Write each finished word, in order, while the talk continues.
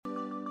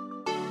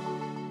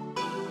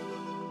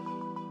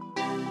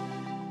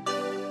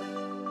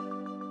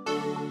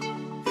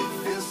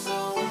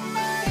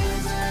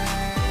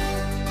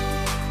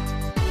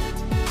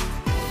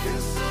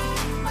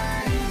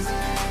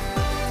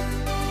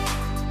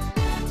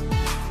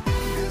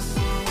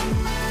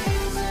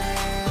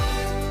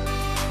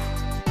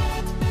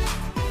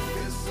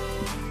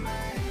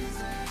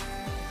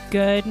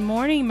Good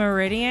morning,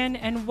 Meridian,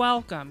 and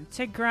welcome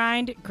to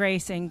Grind,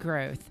 Grace, and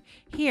Growth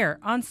here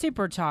on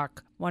Super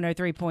Talk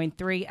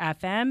 103.3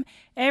 FM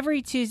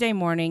every Tuesday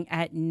morning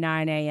at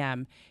 9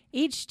 a.m.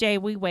 Each day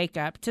we wake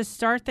up to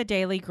start the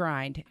daily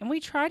grind, and we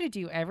try to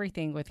do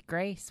everything with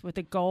grace, with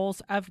the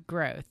goals of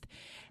growth.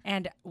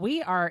 And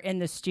we are in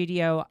the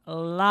studio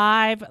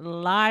live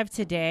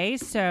today,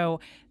 so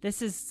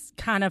this is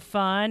kind of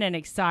fun and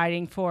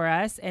exciting for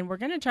us, and we're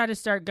going to try to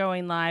start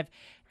going live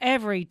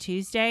every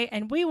Tuesday,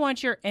 and we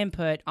want your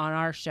input on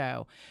our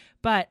show.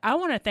 But I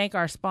want to thank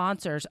our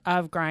sponsors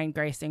of Grind,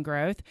 Grace, and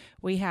Growth.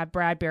 We have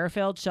Brad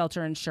Bearfield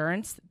Shelter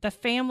Insurance, the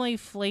Family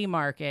Flea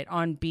Market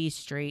on B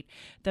Street,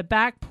 the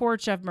Back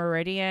Porch of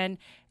Meridian,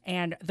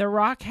 and the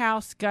Rock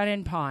House Gun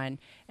and Pawn.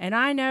 And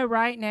I know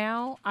right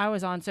now, I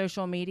was on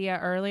social media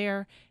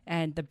earlier,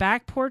 and the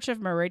Back Porch of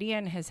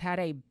Meridian has had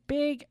a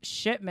big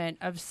shipment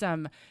of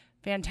some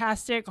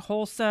fantastic,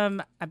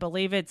 wholesome, I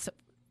believe it's,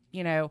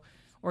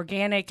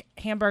 organic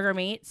hamburger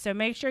meat. So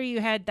make sure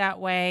you head that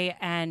way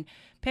and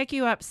pick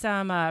you up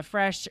some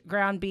fresh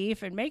ground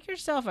beef and make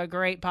yourself a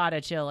great pot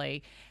of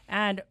chili.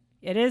 And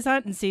it is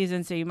hunting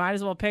season, so you might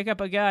as well pick up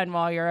a gun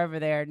while you're over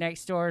there.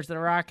 Next door is the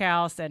Rock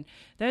House, and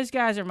those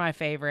guys are my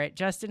favorite.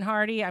 Justin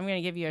Hardy, I'm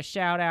going to give you a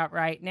shout out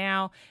right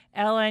now.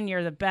 Ellen,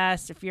 you're the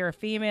best. If you're a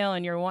female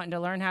and you're wanting to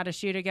learn how to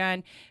shoot a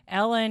gun,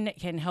 Ellen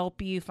can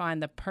help you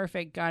find the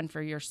perfect gun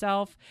for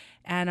yourself.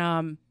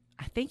 And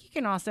I think you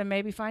can also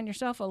maybe find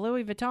yourself a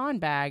Louis Vuitton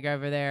bag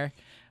over there.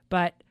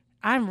 But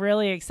I'm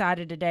really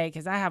excited today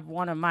because I have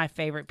one of my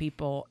favorite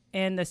people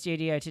in the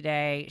studio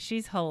today.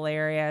 She's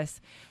hilarious.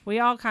 We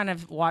all kind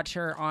of watch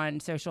her on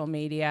social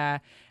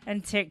media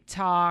and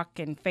TikTok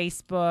and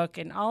Facebook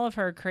and all of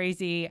her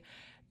crazy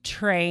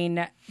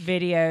train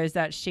videos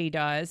that she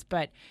does.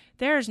 But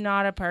there's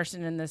not a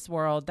person in this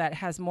world that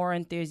has more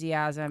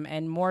enthusiasm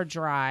and more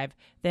drive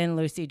than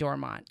Lucy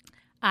Dormont.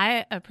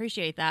 I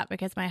appreciate that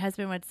because my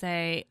husband would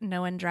say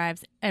no one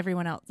drives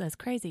everyone else as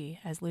crazy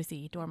as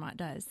Lucy Dormont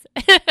does.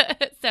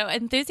 So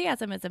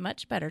enthusiasm is a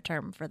much better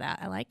term for that.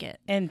 I like it.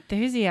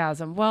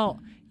 Enthusiasm. Well,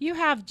 you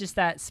have just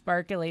that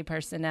sparkly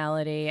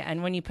personality.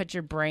 And when you put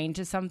your brain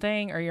to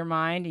something or your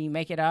mind and you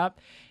make it up,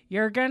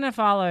 you're going to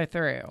follow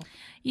through.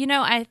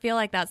 I feel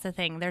like that's the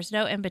thing. There's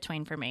no in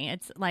between for me.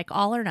 It's like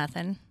all or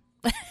nothing.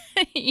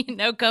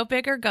 Go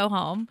big or go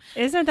home.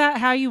 Isn't that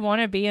how you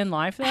want to be in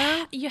life,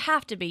 though? You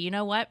have to be. You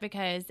know what?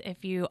 Because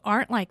if you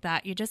aren't like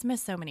that, you just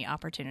miss so many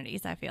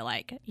opportunities, I feel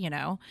like.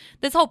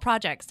 This whole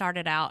project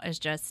started out as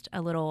just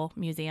a little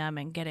museum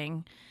and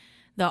getting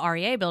the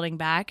REA building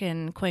back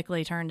and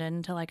quickly turned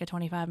into like a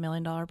 $25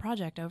 million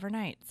project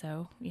overnight.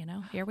 So,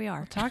 here we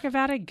are. Talk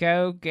about a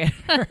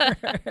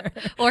go-getter.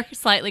 Or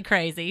slightly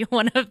crazy,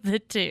 one of the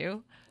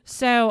two.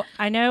 So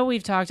I know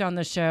we've talked on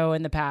the show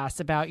in the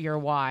past about your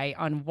why,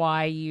 on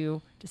why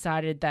you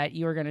decided that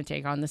you were going to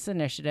take on this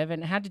initiative,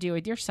 and it had to do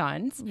with your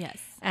sons. Yes.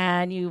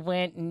 And you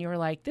went and you were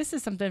like, this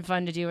is something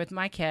fun to do with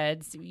my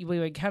kids. We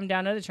would come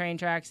down to the train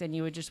tracks and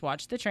you would just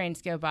watch the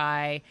trains go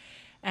by,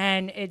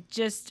 and it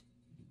just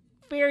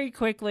very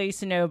quickly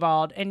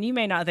snowballed. And you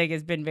may not think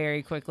it's been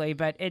very quickly,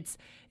 but it's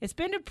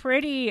been a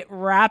pretty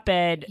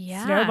rapid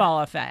snowball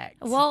effect.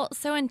 Well,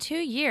 so in 2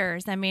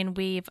 years,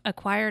 we've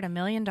acquired $1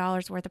 million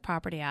worth of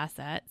property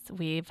assets.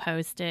 We've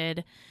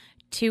hosted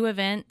 2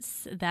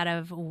 events that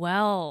have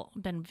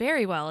been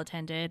very well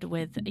attended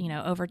with,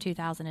 over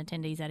 2,000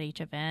 attendees at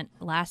each event.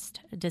 Last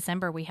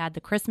December, we had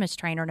the Christmas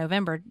train, or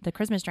November, the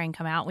Christmas train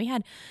come out. We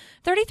had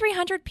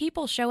 3,300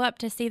 people show up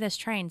to see this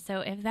train.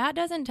 So if that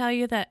doesn't tell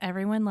you that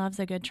everyone loves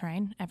a good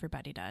train,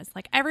 everybody does.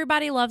 Like,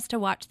 everybody loves to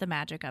watch the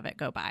magic of it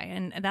go by.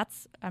 And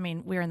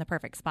we're in the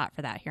perfect spot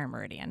for that here in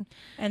Meridian.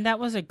 And that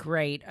was a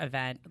great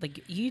event.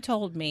 Like, you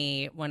told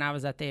me when I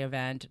was at the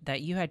event that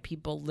you had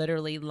people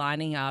literally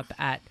lining up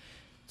at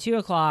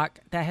 2:00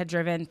 that had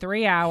driven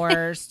 3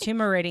 hours to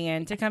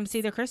Meridian to come see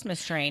the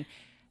Christmas train.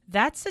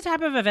 That's the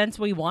type of events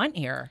we want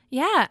here.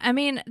 Yeah.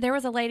 There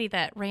was a lady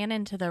that ran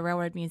into the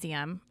Railroad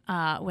Museum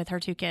with her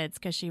 2 kids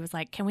because she was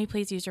like, can we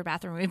please use your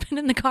bathroom? We've been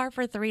in the car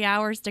for 3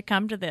 hours to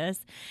come to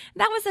this.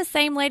 That was the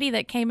same lady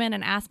that came in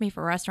and asked me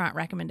for restaurant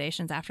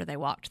recommendations after they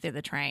walked through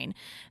the train.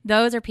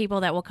 Those are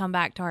people that will come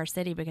back to our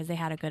city because they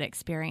had a good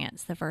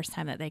experience the first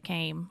time that they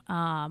came.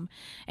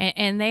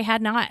 And they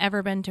had not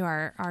ever been to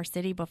our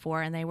city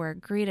before, and they were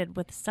greeted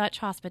with such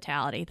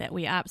hospitality that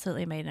we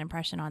absolutely made an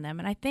impression on them.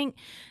 And I think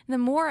the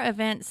more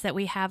events that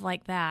we have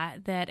like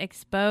that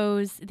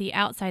expose the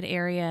outside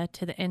area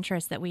to the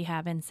interest that we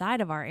have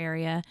inside of our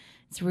area,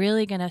 it's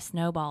really going to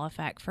snowball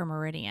effect for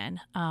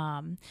Meridian.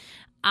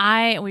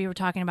 We were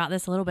talking about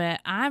this a little bit.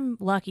 I'm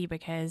lucky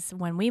because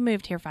when we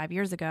moved here 5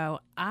 years ago,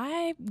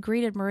 I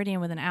greeted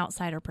Meridian with an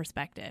outsider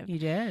perspective. You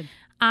did.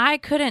 I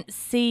couldn't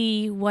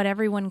see what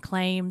everyone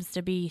claims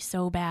to be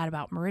so bad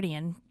about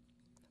Meridian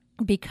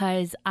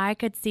because I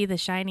could see the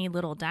shiny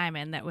little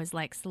diamond that was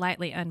like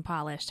slightly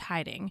unpolished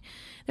hiding.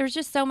 There's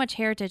just so much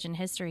heritage and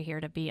history here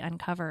to be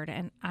uncovered,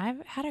 and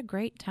I've had a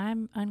great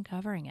time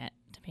uncovering it.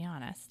 to be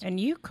honest. And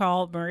you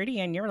called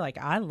Meridian. You're like,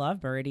 I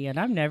love Meridian.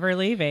 I'm never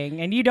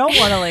leaving. And you don't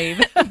want to leave.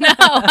 No,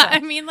 I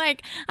mean,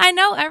 like, I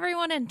know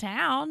everyone in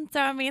town.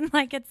 So, I mean,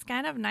 like, it's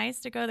kind of nice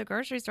to go to the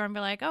grocery store and be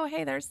like, oh,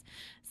 hey, there's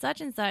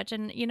such and such.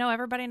 And, you know,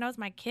 everybody knows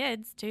my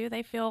kids, too.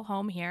 They feel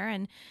home here.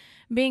 And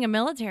being a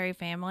military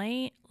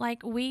family,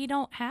 like, we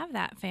don't have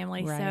that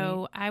family. Right.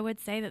 So I would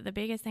say that the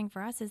biggest thing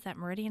for us is that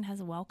Meridian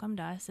has welcomed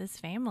us as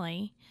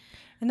family.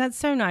 And that's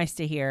so nice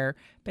to hear,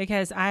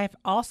 because I've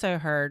also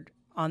heard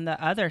on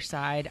the other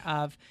side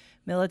of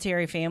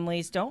military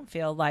families don't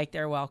feel like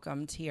they're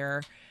welcomed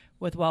here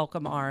with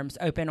welcome arms,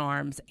 open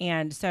arms.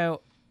 And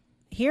so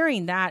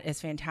hearing that is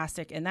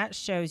fantastic. And that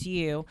shows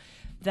you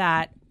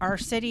that our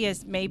city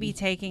is maybe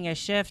taking a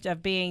shift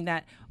of being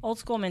that old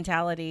school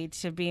mentality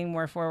to being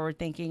more forward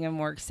thinking and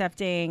more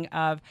accepting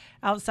of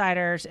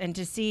outsiders, and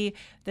to see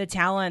the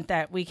talent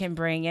that we can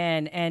bring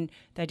in and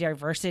the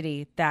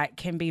diversity that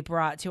can be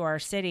brought to our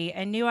city,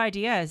 and new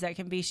ideas that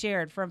can be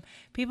shared from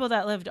people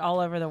that lived all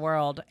over the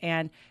world.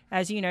 And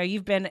as you know,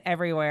 you've been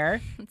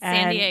everywhere.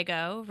 San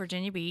Diego,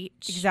 Virginia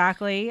Beach.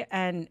 Exactly.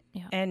 And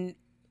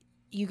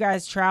you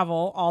guys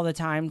travel all the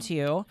time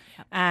too.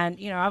 Yep. And,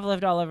 you know, I've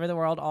lived all over the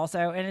world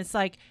also. And it's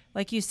like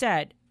you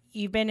said,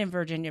 you've been in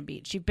Virginia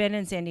Beach, you've been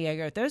in San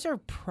Diego. Those are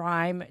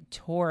prime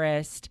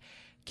tourist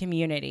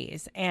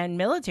communities and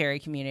military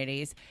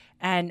communities.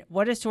 And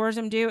what does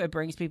tourism do? It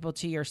brings people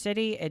to your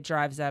city. It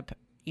drives up,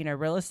 you know,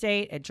 real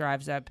estate. It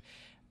drives up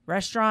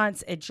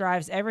restaurants. It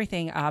drives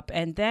everything up.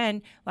 And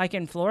then, like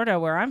in Florida,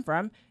 where I'm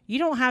from, you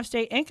don't have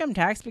state income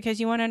tax,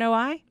 because you want to know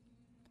why?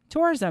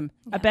 Tourism,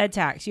 a bed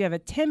tax. You have a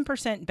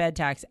 10% bed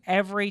tax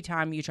every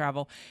time you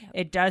travel. Yep.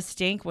 It does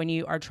stink when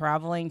you are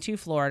traveling to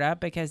Florida,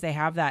 because they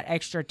have that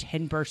extra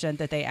 10%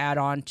 that they add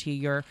on to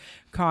your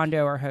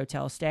condo or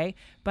hotel stay.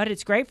 But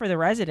it's great for the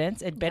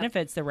residents. It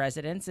benefits the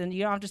residents, and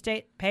you don't have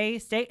to pay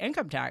state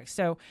income tax.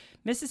 So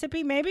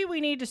Mississippi, maybe we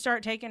need to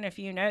start taking a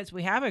few notes.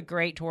 We have a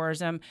great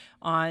tourism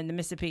on the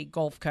Mississippi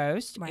Gulf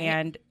Coast,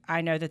 and I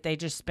know that they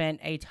just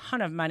spent a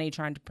ton of money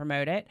trying to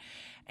promote it.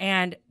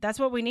 And that's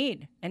what we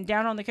need. And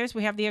down on the coast,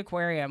 we have the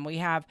aquarium. We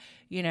have,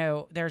 you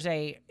know, there's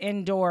a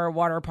indoor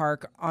water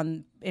park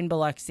in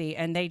Biloxi,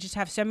 and they just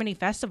have so many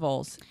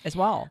festivals as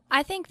well.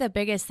 I think the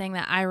biggest thing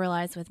that I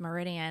realized with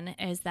Meridian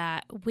is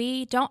that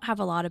we don't have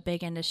a lot of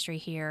big industry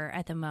here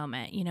at the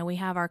moment. You know, we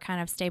have our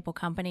kind of staple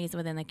companies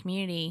within the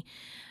community.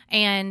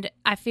 And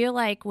I feel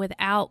like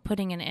without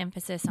putting an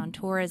emphasis on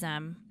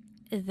tourism,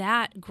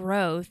 that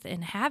growth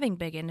and having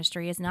big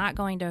industry is not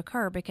going to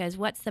occur, because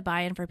what's the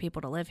buy-in for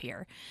people to live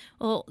here?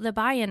 Well, the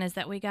buy-in is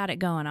that we got it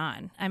going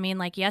on. I mean,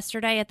 like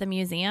yesterday at the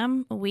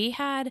museum, we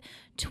had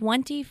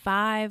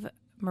 25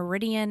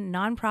 Meridian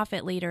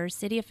nonprofit leaders,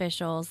 city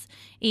officials,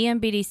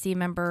 EMBDC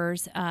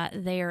members,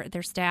 their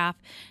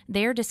staff.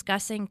 They're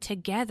discussing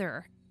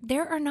together.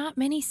 There are not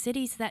many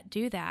cities that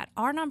do that.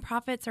 Our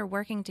nonprofits are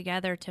working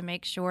together to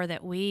make sure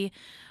that we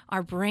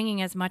are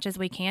bringing as much as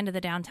we can to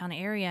the downtown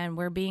area, and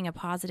we're being a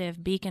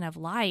positive beacon of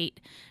light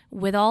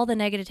with all the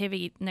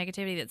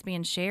negativity that's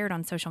being shared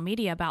on social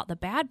media about the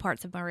bad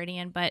parts of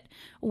Meridian. But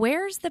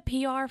where's the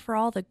PR for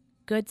all the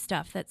good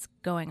stuff that's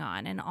going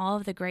on and all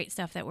of the great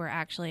stuff that we're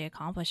actually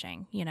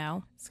accomplishing, you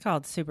know? It's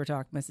called Super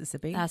Talk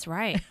Mississippi. That's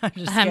right.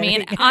 I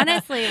mean,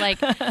 honestly, like,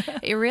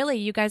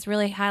 you guys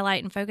really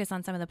highlight and focus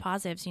on some of the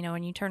positives. You know,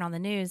 when you turn on the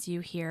news,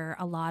 you hear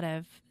a lot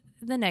of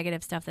the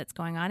negative stuff that's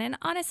going on. And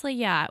honestly,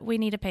 yeah, we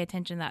need to pay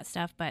attention to that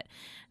stuff. But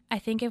I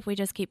think if we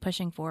just keep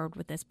pushing forward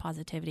with this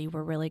positivity,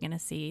 we're really going to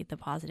see the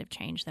positive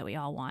change that we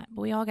all want.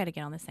 But we all got to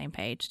get on the same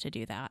page to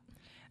do that.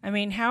 I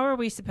mean, how are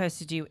we supposed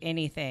to do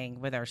anything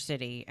with our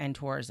city and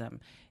tourism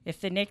if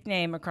the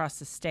nickname across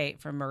the state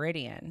for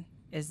Meridian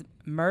is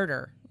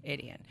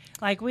Murder-idian?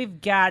 Like,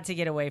 we've got to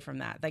get away from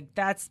that. Like,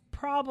 that's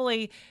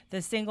probably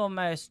the single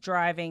most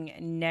driving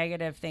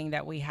negative thing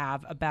that we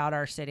have about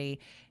our city,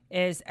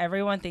 is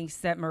everyone thinks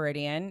that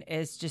Meridian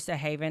is just a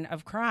haven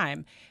of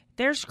crime.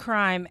 There's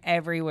crime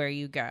everywhere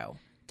you go.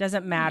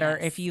 Doesn't matter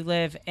if you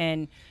live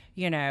in,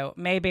 you know,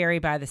 Mayberry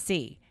by the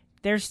sea.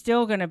 There's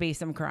still going to be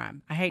some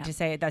crime. I hate to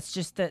say it. That's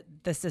just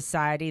the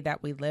society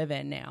that we live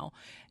in now.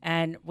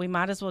 And we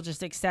might as well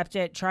just accept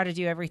it, try to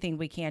do everything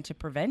we can to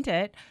prevent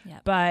it.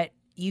 Yep. But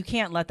you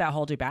can't let that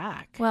hold you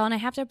back. Well, and I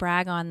have to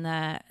brag on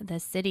the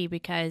city,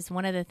 because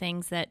one of the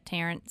things that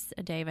Terrence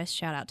Davis,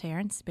 shout out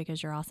Terrence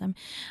because you're awesome,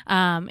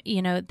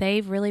 you know,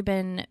 they've really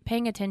been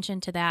paying attention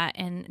to that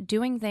and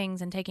doing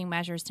things and taking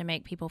measures to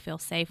make people feel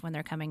safe when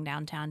they're coming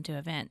downtown to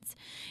events.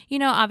 You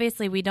know,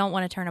 obviously we don't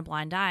want to turn a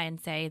blind eye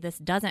and say this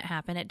doesn't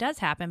happen. It does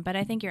happen, but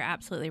I think you're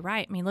absolutely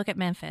right. I mean, look at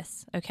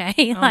Memphis, okay?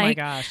 Oh my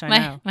gosh, I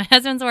know. My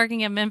husband's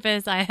working in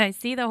Memphis. I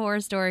see the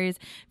horror stories.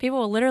 People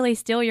will literally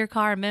steal your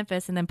car in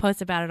Memphis and then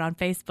post about it on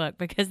Facebook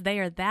because they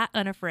are that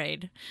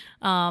unafraid.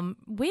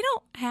 We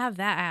don't have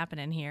that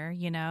happening here,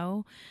 you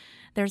know.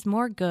 there's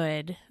more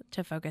good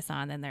to focus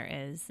on than there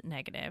is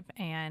negative.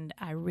 And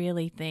I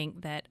really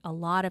think that a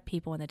lot of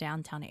people in the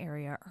downtown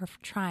area are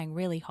trying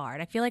really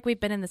hard. I feel like we've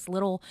been in this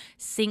little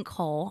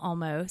sinkhole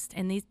almost,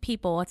 and these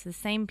people, it's the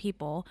same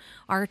people,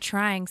 are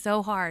trying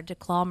so hard to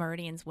claw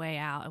Meridian's way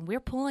out. And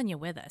we're pulling you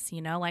with us,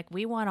 like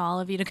we want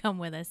all of you to come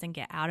with us and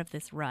get out of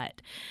this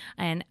rut.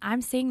 And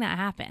I'm seeing that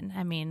happen.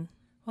 I mean,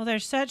 well,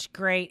 there's such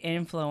great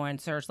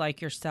influencers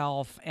like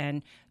yourself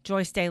and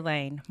Joyce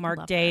DeLane,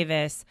 Mark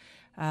Davis,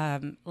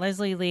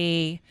 Leslie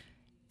Lee,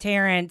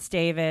 Terrence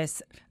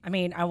Davis. I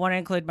mean, I want to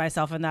include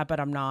myself in that, but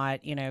I'm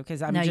not,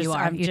 because I'm you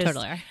are. You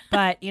totally are.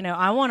 But,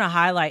 I want to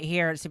highlight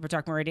here at Super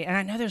Talk Meridian, and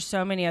I know there's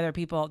so many other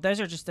people. Those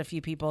are just a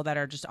few people that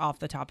are just off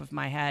the top of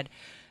my head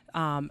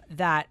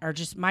that are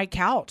just my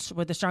couch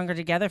with the Stronger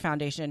Together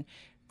Foundation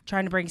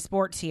trying to bring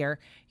sports here.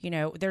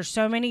 There's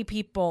so many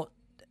people.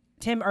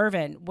 Tim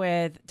Irvin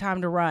with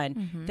Time to Run.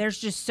 Mm-hmm. There's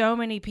just so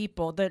many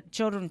people. The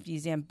Children's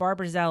Museum,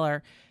 Barbara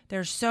Zeller.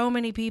 There's so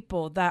many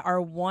people that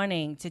are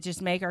wanting to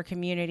just make our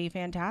community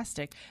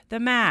fantastic. The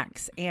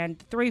Max and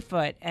 3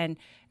 Foot and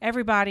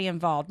everybody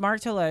involved.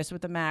 Mark Tolos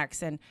with the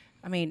Max. And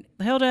I mean,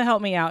 Hilda,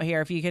 help me out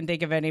here if you can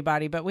think of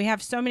anybody. But we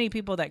have so many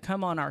people that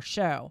come on our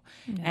show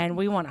and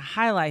we want to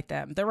highlight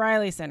them. The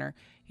Riley Center,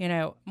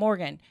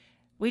 Morgan.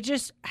 We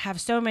just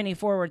have so many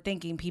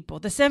forward-thinking people.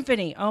 The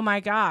Symphony, oh my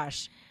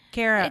gosh.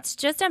 Kara. It's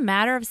just a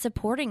matter of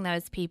supporting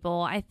those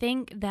people. I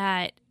think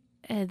that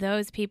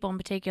those people in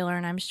particular,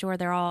 and I'm sure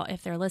they're all,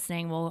 if they're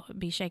listening, will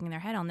be shaking their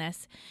head on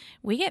this.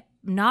 We get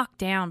knocked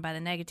down by the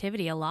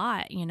negativity a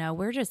lot.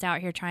 We're just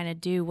out here trying to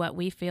do what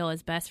we feel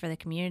is best for the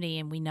community,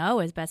 and we know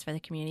is best for the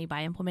community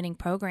by implementing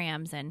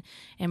programs and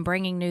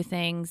bringing new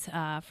things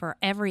for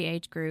every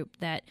age group.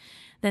 That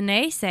the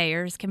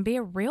naysayers can be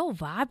a real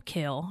vibe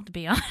kill, to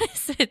be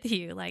honest with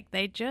you. Like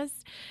they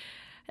just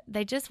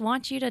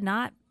want you to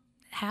not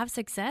have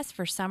success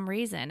for some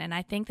reason. And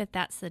I think that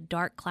that's the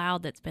dark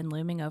cloud that's been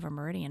looming over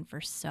Meridian for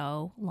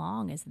so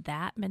long, is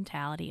that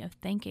mentality of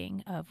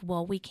thinking of,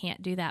 well, we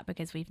can't do that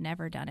because we've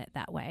never done it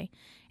that way.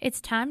 It's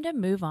time to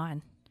move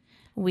on.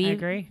 I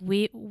agree.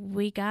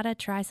 We got to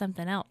try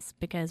something else,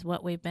 because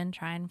what we've been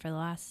trying for the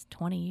last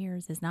 20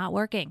 years is not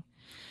working.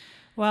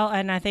 Well,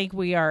 and I think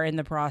we are in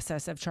the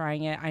process of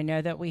trying it. I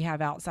know that we have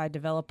outside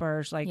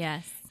developers like,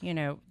 yes.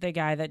 The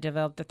guy that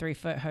developed the 3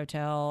 Foot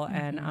Hotel,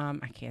 and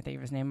I can't think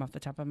of his name off the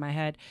top of my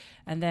head.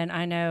 And then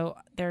I know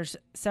there's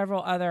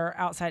several other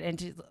outside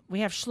entities.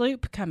 We have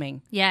Schloop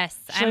coming. Yes,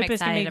 Schloop I'm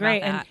is going to be great.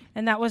 about that.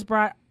 And that was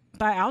brought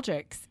by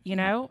Algix,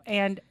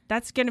 and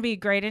that's going to be a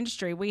great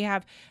industry. We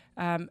have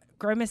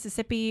Grow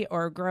Mississippi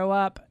or Grow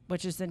Up,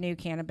 which is the new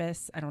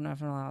cannabis. I don't know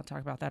if I'm allowed to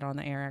talk about that on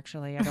the air,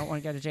 actually. I don't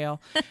want to go to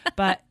jail.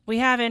 But we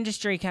have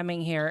industry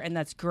coming here, and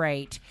that's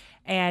great.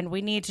 And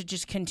we need to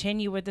just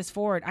continue with this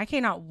forward. I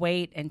cannot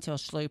wait until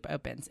Schloop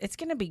opens. It's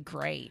going to be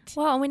great.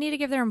 Well, we need to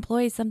give their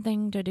employees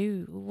something to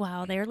do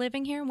while they're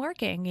living here and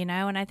working,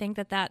 and I think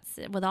that that's,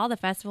 with all the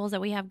festivals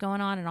that we have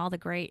going on and all the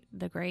great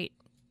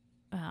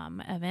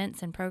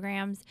events and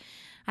programs,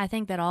 I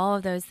think that all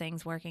of those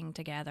things working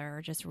together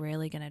are just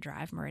really going to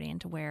drive Meridian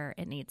to where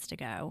it needs to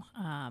go.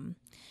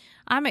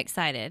 I'm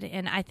excited.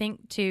 And I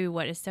think, too,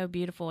 what is so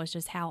beautiful is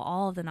just how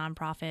all of the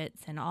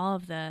nonprofits and all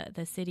of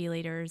the city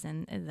leaders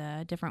and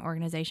the different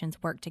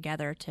organizations work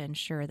together to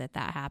ensure that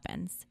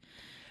happens.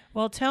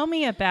 Well, tell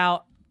me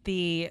about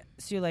the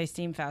Soleil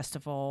Steam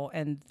Festival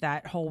and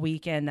that whole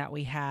weekend that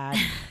we had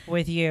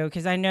with you,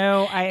 because I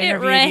know I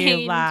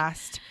interviewed you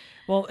last.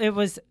 Well, it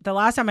was the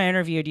last time I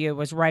interviewed you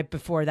was right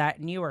before that,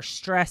 and you were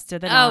stressed to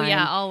the nine. Oh,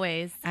 yeah,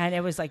 always. And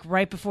it was like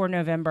right before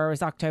November, it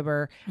was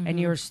October, and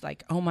you were just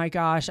like, oh my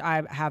gosh,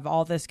 I have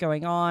all this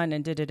going on,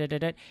 and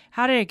da-da-da-da-da.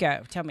 How did it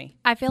go? Tell me.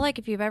 I feel like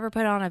if you've ever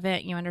put on an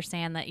event, you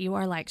understand that you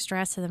are like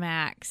stressed to the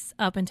max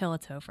up until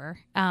it's over.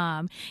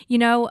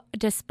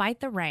 Despite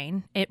the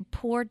rain, it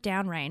poured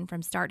down rain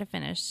from start to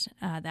finish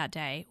that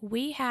day.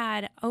 We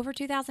had over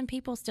 2,000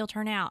 people still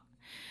turn out.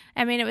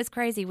 I mean, it was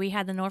crazy. We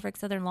had the Norfolk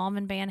Southern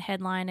Lawman Band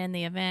headline in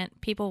the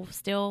event. People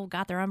still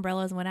got their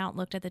umbrellas and went out and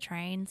looked at the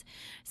trains.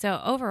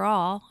 So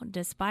overall,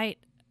 despite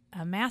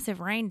a massive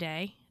rain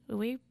day,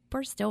 we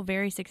were still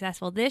very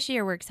successful. This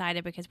year, we're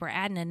excited because we're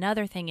adding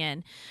another thing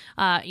in.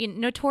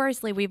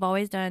 Notoriously, we've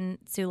always done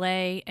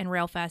Soleil and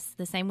Railfest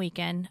the same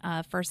weekend,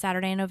 first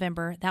Saturday in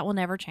November. That will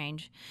never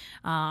change.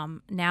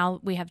 Now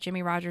we have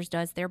Jimmy Rogers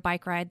does their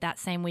bike ride that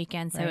same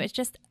weekend. So It's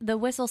just the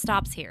whistle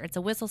stops here. It's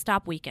a whistle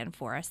stop weekend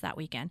for us that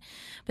weekend.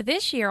 But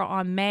this year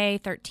on May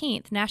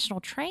 13th,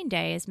 National Train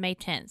Day is May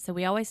 10th. So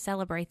we always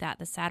celebrate that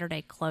the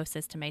Saturday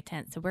closest to May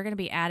 10th. So we're going to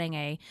be adding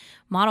a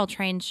model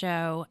train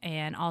show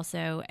and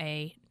also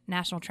a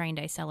National Train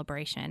Day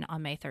celebration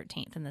on May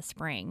 13th in the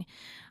spring,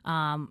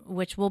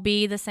 which will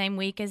be the same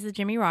week as the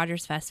Jimmy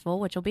Rogers Festival,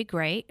 which will be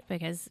great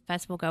because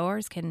festival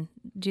goers can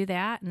do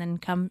that and then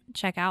come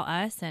check out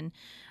us and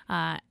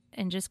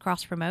just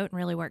cross promote and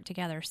really work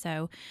together. So,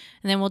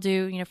 and then we'll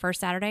do, first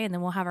Saturday, and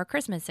then we'll have our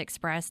Christmas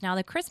Express. Now,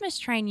 the Christmas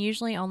train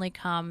usually only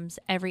comes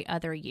every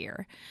other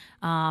year.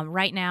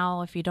 Right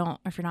now, if you're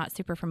not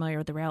super familiar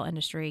with the rail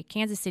industry,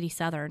 Kansas City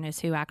Southern is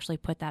who actually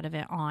put that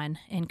event on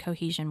in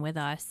cohesion with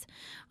us.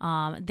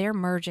 They're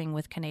merging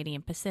with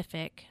Canadian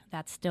Pacific.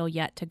 That's still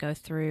yet to go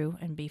through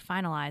and be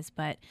finalized,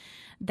 but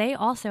they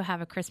also have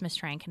a Christmas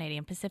train.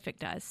 Canadian Pacific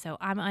does. So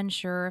I'm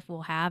unsure if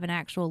we'll have an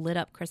actual lit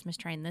up Christmas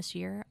train this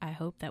year. I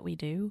hope that we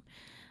do.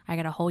 I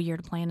got a whole year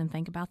to plan and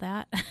think about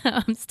that.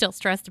 I'm still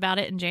stressed about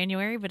it in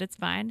January, but it's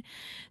fine.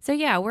 So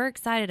yeah, we're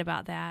excited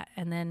about that.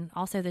 And then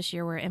also this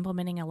year, we're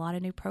implementing a lot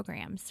of new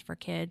programs for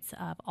kids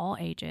of all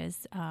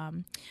ages.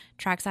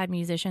 Trackside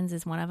Musicians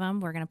is one of them.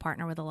 We're going to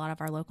partner with a lot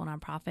of our local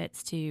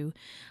nonprofits to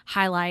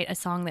highlight a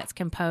song that's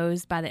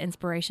composed by the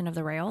inspiration of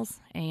the rails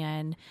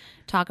and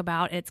talk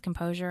about its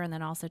composure, and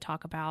then also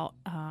talk about...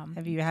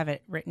 Have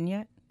it written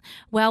yet?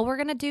 Well, we're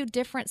going to do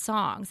different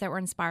songs that were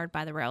inspired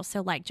by the rails.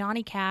 So like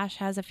Johnny Cash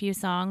has a few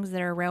songs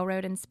that are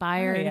railroad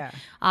inspired. Oh, yeah.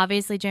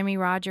 Obviously, Jimmy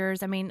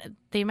Rogers. I mean,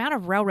 the amount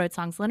of railroad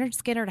songs. Leonard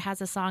Skinner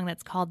has a song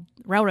that's called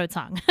Railroad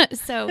Song.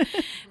 So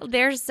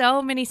there's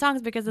so many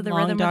songs because of the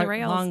rhythm of the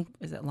rails.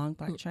 Is it Long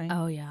Black Train?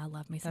 Oh, yeah. I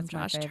love me some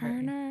That's Josh my favorite.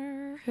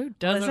 Turner. Who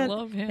doesn't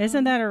love him?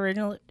 Isn't that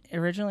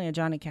originally a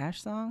Johnny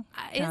Cash song?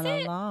 Is Kinda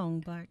it? Long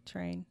Black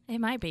Train. It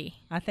might be.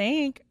 I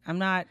think. I'm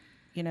not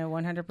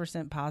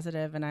 100%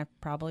 positive, and I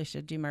probably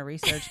should do my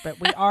research, but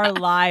we are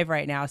live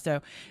right now,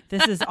 so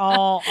this is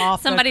all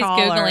off Somebody's the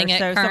collar. Googling it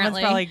so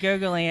currently. Someone's probably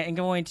Googling it and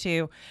going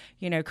to,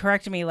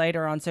 correct me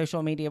later on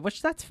social media,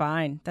 which that's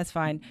fine. That's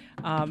fine.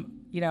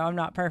 I'm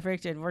not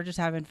perfect, and we're just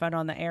having fun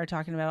on the air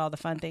talking about all the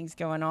fun things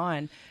going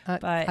on.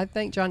 But I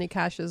think Johnny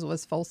Cash's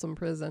was Folsom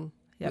Prison,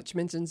 Yep. which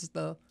mentions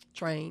the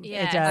train.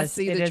 Yeah. it does. I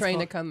see It the is train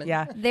full- a-coming.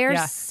 Yeah. There's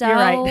yeah. so You're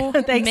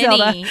right. Thanks,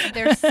 many. Hilda.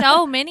 There's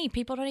so many.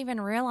 People don't even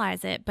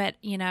realize it, but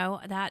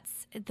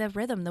that's the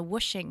rhythm, the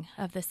whooshing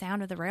of the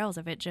sound of the rails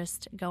of it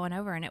just going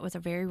over, and it was a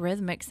very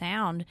rhythmic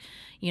sound.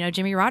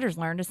 Jimmy Rogers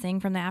learned to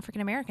sing from the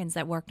African Americans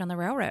that worked on the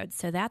railroads,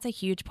 so that's a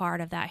huge part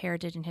of that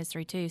heritage and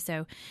history too.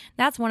 So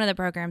that's one of the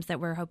programs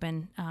that we're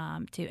hoping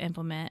to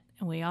implement.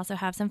 We also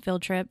have some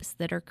field trips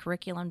that are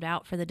curriculumed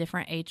out for the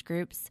different age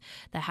groups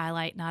that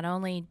highlight not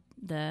only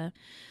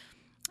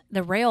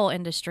the rail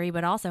industry,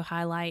 but also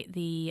highlight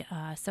the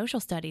social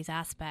studies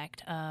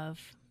aspect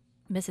of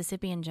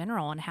Mississippi in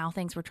general and how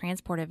things were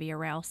transported via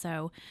rail.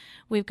 So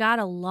we've got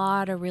a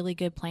lot of really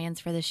good plans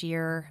for this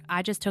year.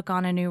 I just took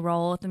on a new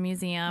role at the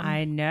museum.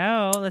 I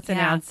know. Let's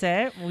announce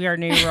it. We are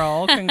new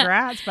role.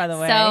 Congrats, by the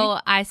way. So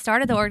I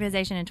started the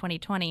organization in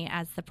 2020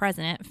 as the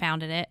president,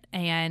 founded it,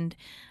 and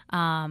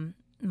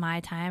my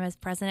time as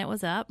president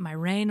was up. My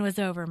reign was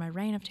over, my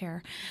reign of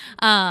terror.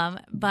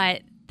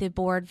 But the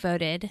board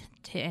voted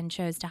and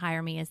chose to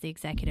hire me as the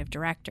executive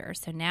director.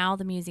 So now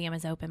the museum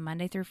is open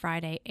Monday through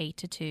Friday, 8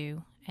 to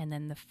 2, and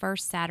then the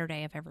first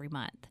Saturday of every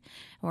month.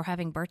 We're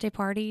having birthday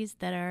parties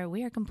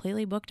we are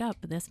completely booked up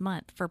this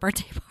month for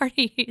birthday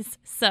parties.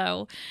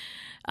 So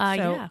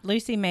yeah.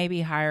 Lucy may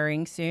be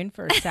hiring soon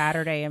for a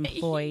Saturday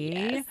employee.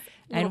 Yes.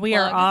 And Little we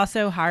plug. are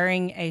also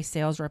hiring a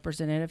sales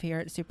representative here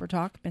at Super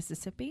Talk,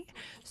 Mississippi.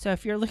 So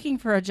if you're looking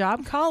for a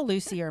job, call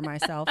Lucy or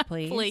myself,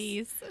 please.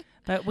 Please.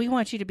 But we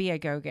want you to be a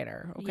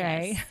go-getter,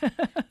 okay? Yes.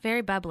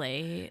 Very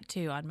bubbly,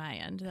 too, on my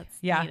end.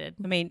 That's needed.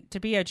 I mean, to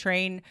be a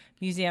train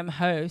museum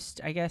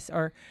host, I guess,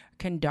 or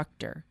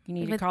conductor. You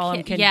need to With call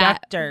them yeah,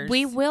 conductors.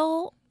 we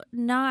will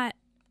not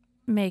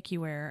make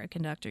you wear a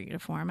conductor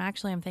uniform.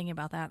 Actually, I'm thinking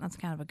about that. That's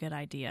kind of a good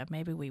idea.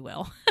 Maybe we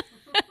will.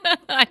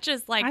 I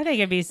think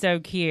it'd be so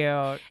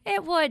cute.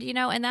 it would,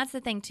 and that's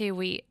the thing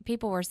too.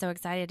 People were so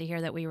excited to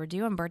hear that we were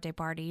doing birthday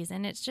parties,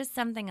 and it's just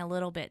something a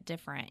little bit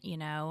different,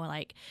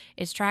 like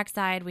it's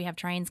trackside. We have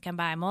trains come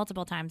by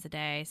multiple times a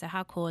day. So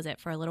how cool is it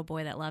for a little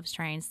boy that loves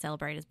trains to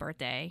celebrate his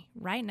birthday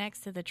right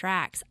next to the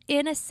tracks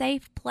in a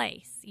safe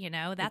place?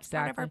 That's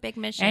part of our big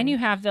mission. And you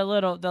have the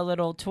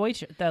little toy,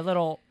 the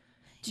little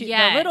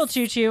Yes. The little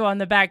choo-choo on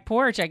the back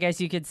porch, I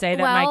guess you could say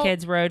that my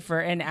kids rode for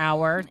an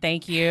hour.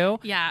 Thank you.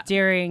 Yeah.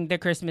 During the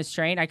Christmas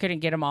train. I couldn't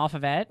get them off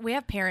of it. We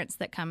have parents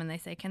that come and they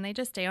say, can they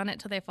just stay on it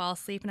till they fall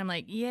asleep? And I'm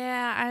like,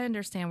 yeah, I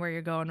understand where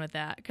you're going with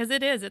that. Because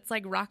it's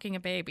like rocking a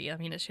baby. I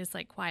mean, it's just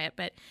like quiet.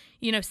 But,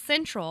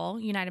 Central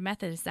United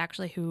Methodist is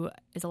actually who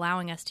is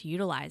allowing us to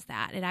utilize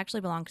that. It actually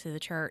belongs to the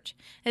church.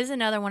 This is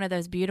another one of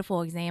those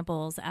beautiful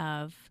examples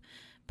of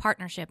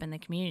partnership in the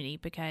community,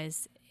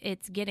 because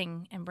it's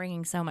getting and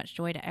bringing so much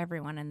joy to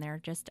everyone, and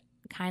they're just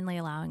kindly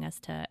allowing us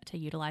to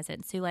utilize it.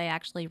 And Sule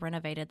actually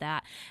renovated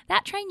that.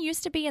 That train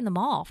used to be in the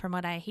mall, from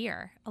what I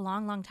hear, a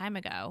long, long time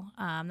ago.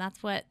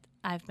 That's what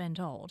I've been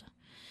told.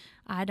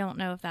 I don't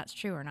know if that's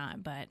true or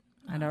not, but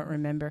I don't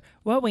remember.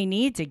 What we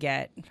need to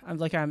get,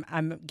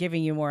 I'm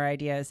giving you more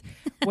ideas.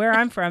 Where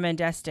I'm from in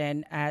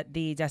Destin, at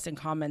the Destin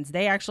Commons,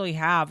 they actually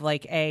have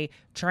like a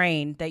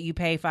train that you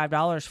pay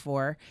 $5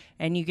 for,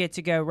 and you get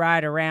to go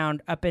ride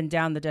around up and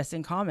down the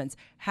Destin Commons.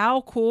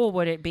 How cool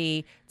would it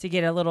be to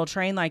get a little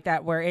train like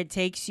that where it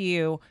takes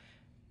you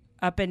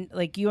up and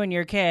like you and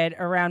your kid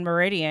around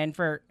Meridian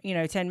for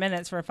 10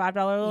 minutes for a $5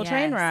 little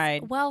train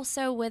ride? Well,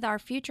 so with our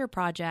future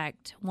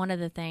project, one of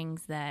the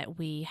things that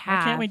we have,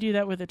 Why can't we do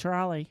that with a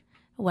trolley?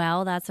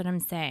 Well, that's what I'm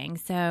saying.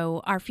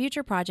 So our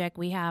future project,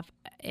 we have,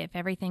 if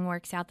everything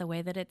works out the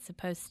way that it's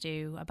supposed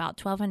to,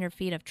 about 1,200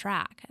 feet of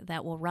track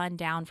that will run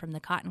down from the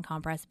Cotton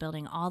Compress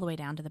building all the way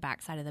down to the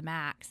backside of the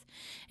Max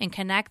and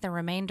connect the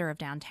remainder of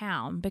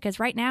downtown. Because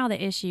right now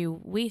the issue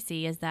we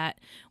see is that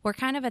we're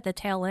kind of at the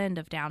tail end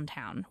of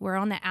downtown. We're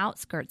on the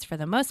outskirts for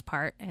the most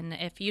part. And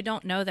if you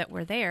don't know that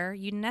we're there,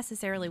 you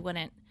necessarily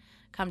wouldn't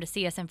come to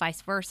see us and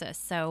vice versa.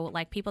 So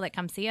like people that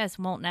come see us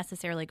won't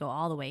necessarily go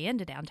all the way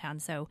into downtown.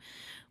 So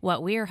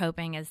what we're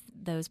hoping is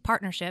those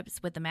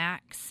partnerships with the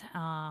Max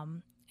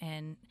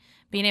and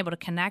being able to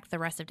connect the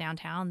rest of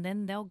downtown,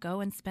 then they'll go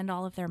and spend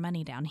all of their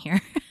money down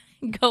here.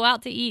 Go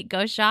out to eat,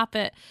 go shop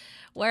at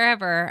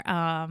wherever.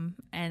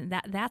 And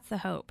that's the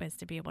hope, is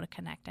to be able to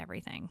connect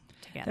everything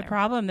together. The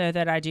problem, though,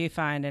 that I do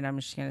find, and I'm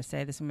just going to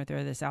say this, I'm going to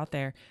throw this out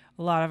there,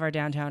 a lot of our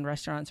downtown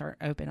restaurants aren't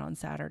open on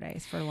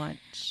Saturdays for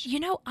lunch. You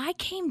know, I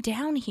came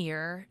down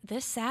here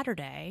this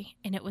Saturday,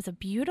 and it was a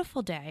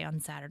beautiful day on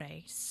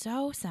Saturday.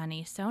 So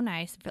sunny, so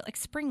nice, but like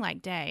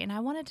spring-like day. And I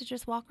wanted to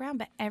just walk around,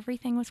 but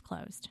everything was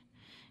closed.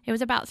 It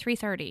was about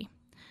 3:30.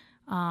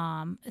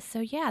 So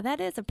yeah, that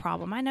is a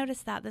problem. I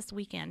noticed that this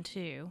weekend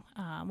too,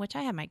 which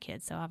I have my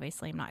kids, so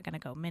obviously I'm not going to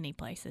go many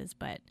places,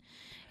 but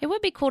it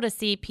would be cool to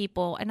see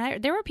people.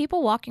 And there were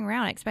people walking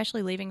around,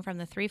 especially leaving from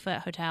the 3-Foot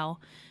Hotel,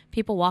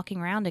 people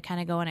walking around to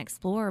kind of go and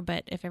explore.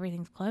 But if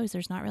everything's closed,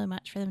 there's not really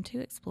much for them to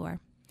explore.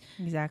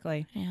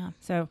 Exactly. Yeah.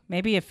 So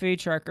maybe a food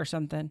truck or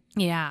something.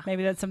 Yeah.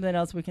 Maybe that's something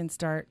else we can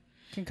start.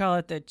 Can call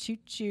it the Choo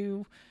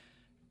Choo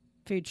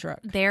food truck.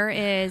 There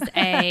is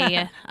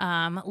a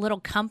little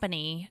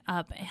company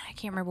up, I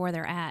can't remember where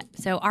they're at.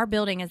 So our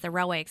building is the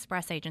Railway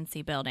Express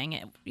Agency building.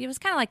 It was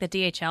kind of like the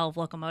DHL of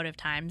locomotive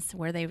times,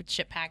 where they would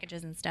ship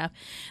packages and stuff.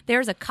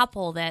 There's a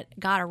couple that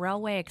got a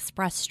Railway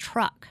Express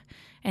truck,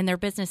 and their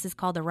business is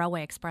called the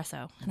Railway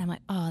Espresso. And I'm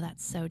like, oh,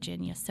 that's so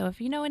genius. So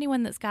if you know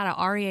anyone that's got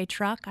a REA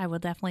truck, I will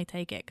definitely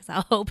take it, because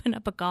I'll open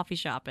up a coffee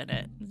shop in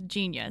it. It's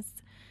genius.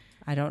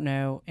 I don't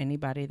know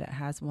anybody that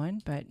has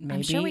one, but maybe,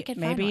 I'm sure we could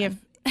find maybe one.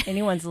 If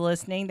anyone's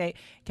listening,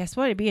 guess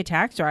what? It'd be a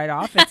tax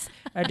write-off. It's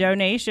a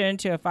donation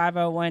to a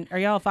 501. Are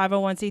y'all a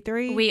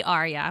 501c3? We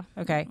are, yeah.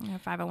 Okay. We're a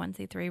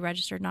 501c3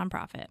 registered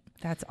nonprofit.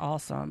 That's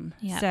awesome.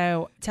 Yep.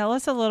 So tell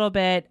us a little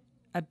bit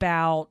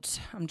about,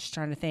 I'm just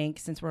trying to think,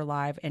 since we're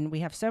live and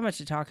we have so much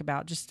to talk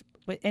about just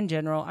in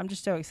general. I'm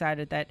just so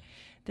excited that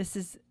this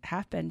has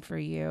happened for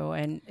you,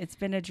 and it's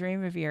been a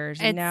dream of yours.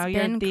 And now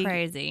you're the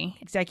crazy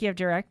executive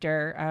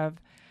director of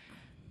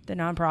the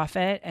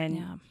nonprofit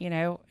and,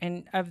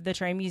 and of the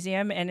train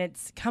museum, and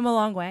it's come a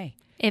long way.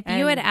 If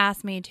you had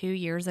asked me 2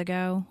 years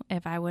ago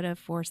if I would have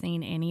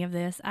foreseen any of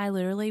this, I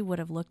literally would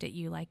have looked at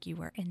you like you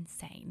were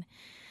insane.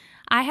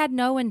 I had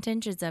no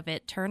intentions of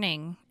it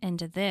turning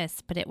into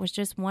this, but it was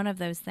just one of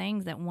those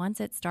things that once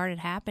it started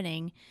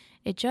happening,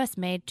 it just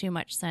made too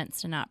much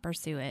sense to not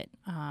pursue it.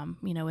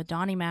 With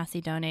Donnie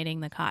Massey donating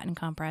the Cotton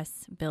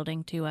Compress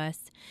building to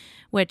us,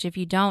 which, if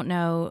you don't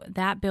know,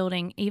 that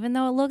building, even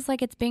though it looks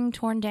like it's being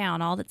torn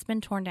down, all that's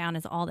been torn down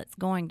is all that's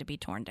going to be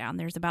torn down.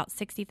 There's about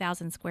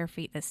 60,000 square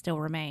feet that still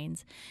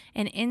remains.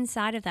 And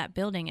inside of that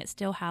building, it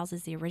still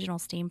houses the original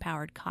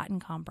steam-powered Cotton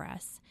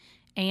Compress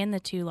and the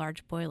 2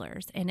 large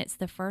boilers. And it's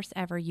the first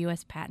ever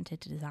U.S. patented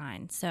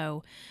design.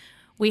 So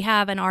we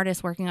have an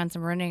artist working on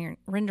some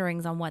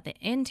renderings on what the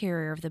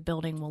interior of the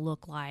building will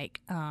look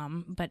like.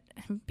 But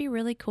it'd be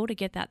really cool to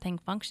get that thing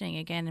functioning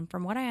again. And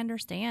from what I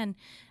understand,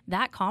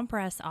 that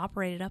compress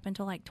operated up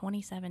until like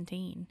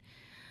 2017.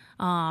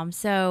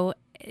 So,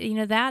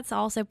 that's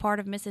also part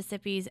of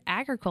Mississippi's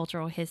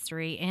agricultural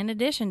history in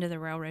addition to the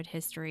railroad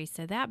history.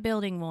 So that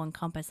building will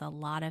encompass a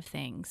lot of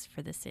things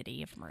for the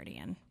city of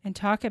Meridian. And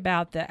talk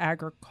about the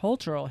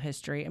agricultural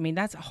history. I mean,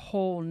 that's a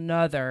whole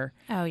nother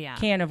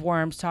can of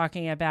worms,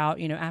 talking about,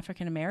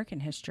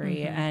 African-American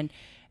history and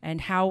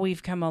how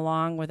we've come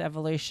along with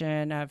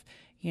evolution of,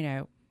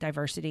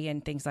 diversity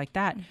and things like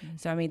that.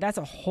 So, I mean, that's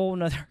a whole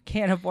nother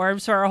can of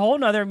worms for a whole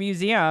nother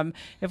museum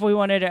if we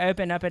wanted to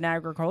open up an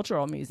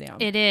agricultural museum.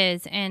 It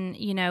is. And,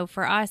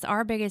 for us,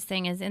 our biggest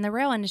thing is in the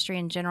rail industry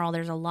in general,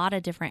 there's a lot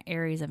of different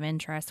areas of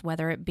interest,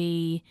 whether it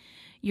be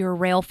you're a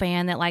rail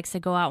fan that likes to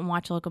go out and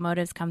watch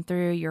locomotives come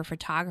through, you're a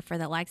photographer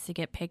that likes to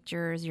get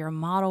pictures, you're a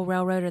model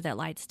railroader that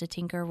likes to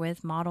tinker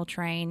with model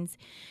trains.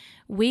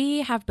 We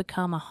have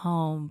become a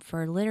home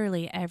for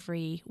literally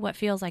what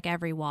feels like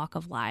every walk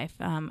of life.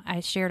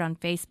 I shared on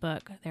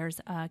Facebook, there's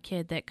a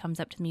kid that comes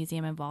up to the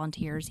museum and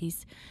volunteers.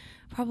 He's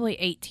probably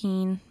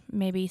 18,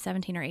 maybe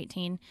 17 or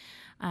 18,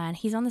 and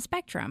he's on the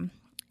spectrum.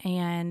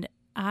 And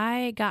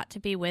I got to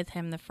be with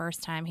him the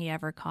first time he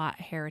ever caught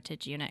a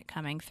heritage unit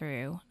coming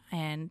through.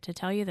 And to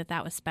tell you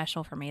that was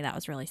special for me, that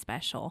was really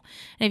special.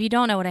 And if you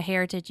don't know what a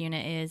heritage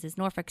unit is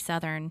Norfolk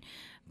Southern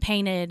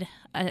painted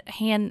a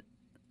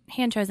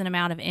hand-chosen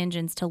amount of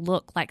engines to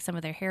look like some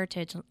of their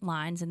heritage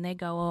lines, and they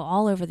go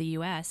all over the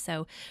U.S.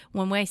 So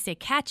when we say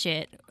catch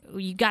it,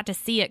 you got to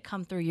see it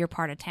come through your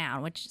part of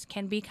town, which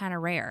can be kind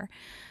of rare.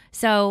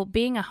 So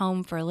being a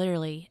home for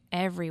literally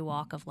every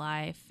walk of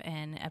life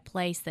and a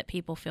place that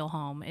people feel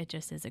home, it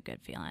just is a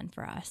good feeling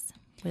for us.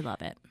 We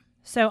love it.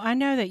 So I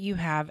know that you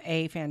have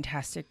a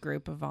fantastic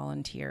group of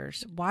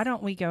volunteers. Why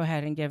don't we go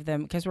ahead and give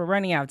them, because we're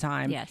running out of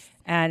time. Yes.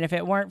 And if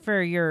it weren't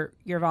for your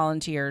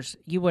volunteers,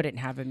 you wouldn't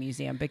have a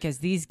museum, because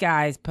these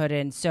guys put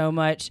in so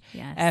much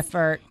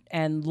effort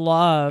and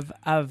love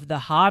of the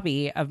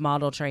hobby of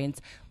model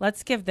trains.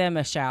 Let's give them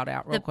a shout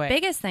out real quick. The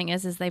biggest thing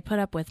is they put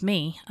up with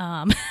me.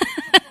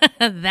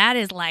 That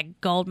is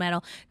like gold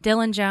medal.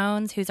 Dylan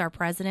Jones, who's our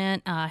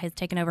president, has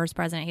taken over as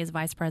president. He's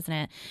vice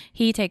president.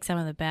 He takes some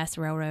of the best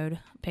railroad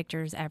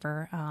pictures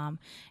ever.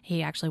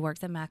 He actually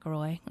works at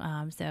McElroy,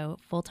 so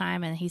full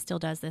time, and he still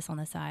does this on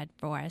the side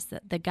for us.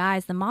 The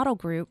guys, the model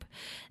group,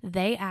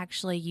 they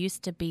actually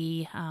used to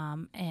be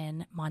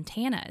in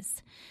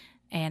Montana's.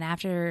 And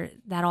after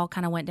that all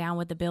kind of went down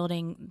with the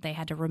building, they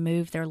had to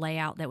remove their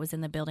layout that was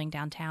in the building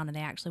downtown, and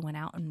they actually went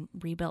out and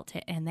rebuilt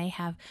it. And they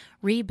have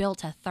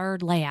rebuilt a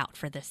third layout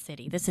for this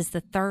city. This is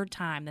the third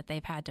time that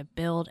they've had to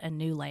build a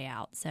new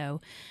layout.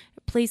 So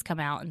please come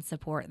out and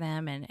support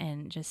them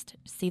and just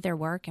see their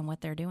work and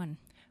what they're doing.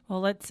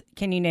 Well,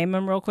 can you name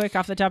them real quick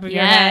off the top of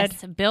your head?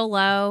 Yes, Bill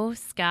Lowe,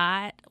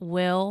 Scott,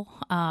 Will.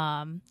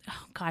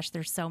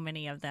 There's so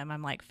many of them.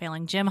 I'm like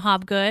failing. Jim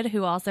Hobgood,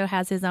 who also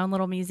has his own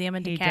little museum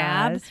in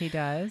DeKalb. He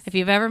does. If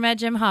you've ever met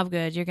Jim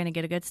Hobgood, you're going to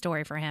get a good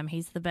story for him.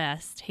 He's the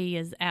best. He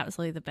is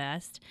absolutely the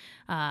best.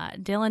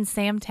 Dylan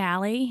Sam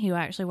Talley, who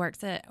actually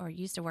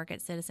used to work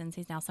at Citizens.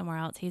 He's now somewhere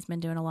else. He's been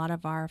doing a lot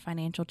of our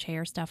financial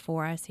chair stuff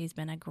for us. He's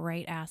been a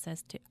great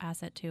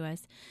asset to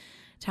us.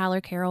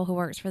 Tyler Carroll, who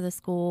works for the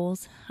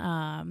schools.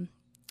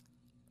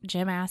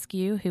 Jim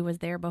Askew, who was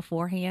there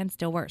beforehand,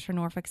 still works for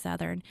Norfolk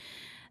Southern.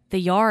 The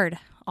yard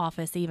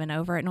office, even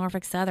over at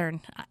Norfolk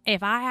Southern.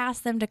 If I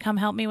ask them to come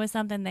help me with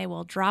something, they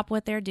will drop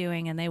what they're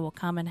doing and they will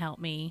come and help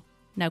me.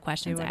 No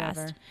questions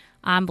asked.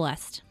 I'm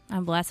blessed.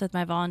 I'm blessed with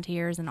my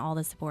volunteers and all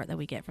the support that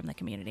we get from the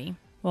community.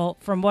 Well,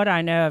 from what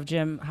I know of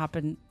Jim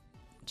Hobgood,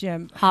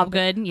 yes.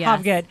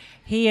 Hobgood,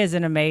 he is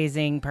an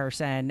amazing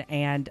person,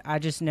 and I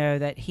just know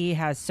that he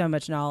has so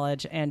much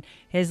knowledge, and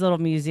his little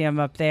museum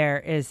up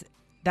there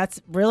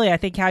that's really, I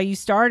think, how you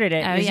started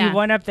it. You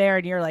went up there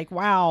and you're like,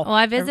 wow. Well,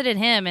 I visited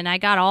him and I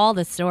got all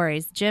the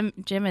stories. Jim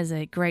is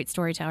a great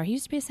storyteller. He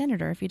used to be a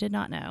senator, if you did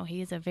not know.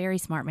 He is a very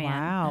smart man.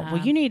 Wow.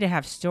 Well, you need to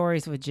have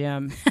stories with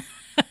Jim.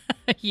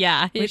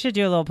 Yeah. We should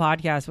do a little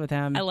podcast with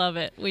him. I love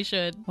it. We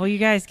should. Well, you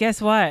guys,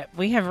 guess what?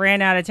 We have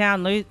ran out of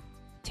town.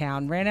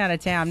 Ran out of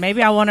town.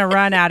 Maybe I want to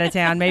run out of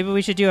town. Maybe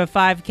we should do a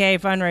 5K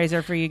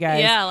fundraiser for you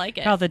guys. Yeah, I like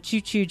it. Called the Choo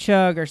Choo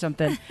Chug or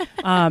something.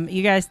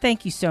 You guys,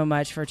 thank you so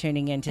much for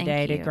tuning in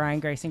today to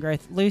Grind, Grace, and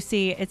Growth.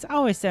 Lucy, it's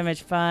always so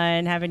much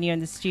fun having you in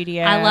the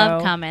studio. I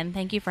love coming.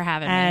 Thank you for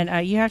having me.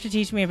 And you have to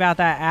teach me about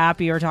that app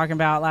you were talking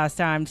about last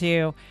time,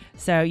 too.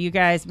 So you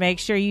guys, make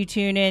sure you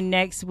tune in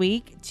next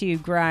week to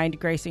Grind,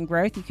 Grace, and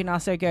Growth. You can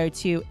also go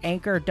to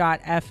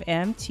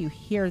anchor.fm to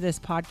hear this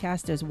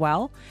podcast as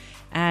well.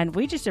 And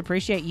we just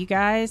appreciate you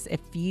guys.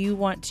 If you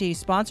want to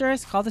sponsor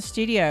us, call the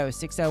studio,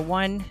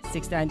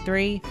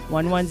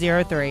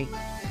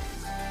 601-693-1103.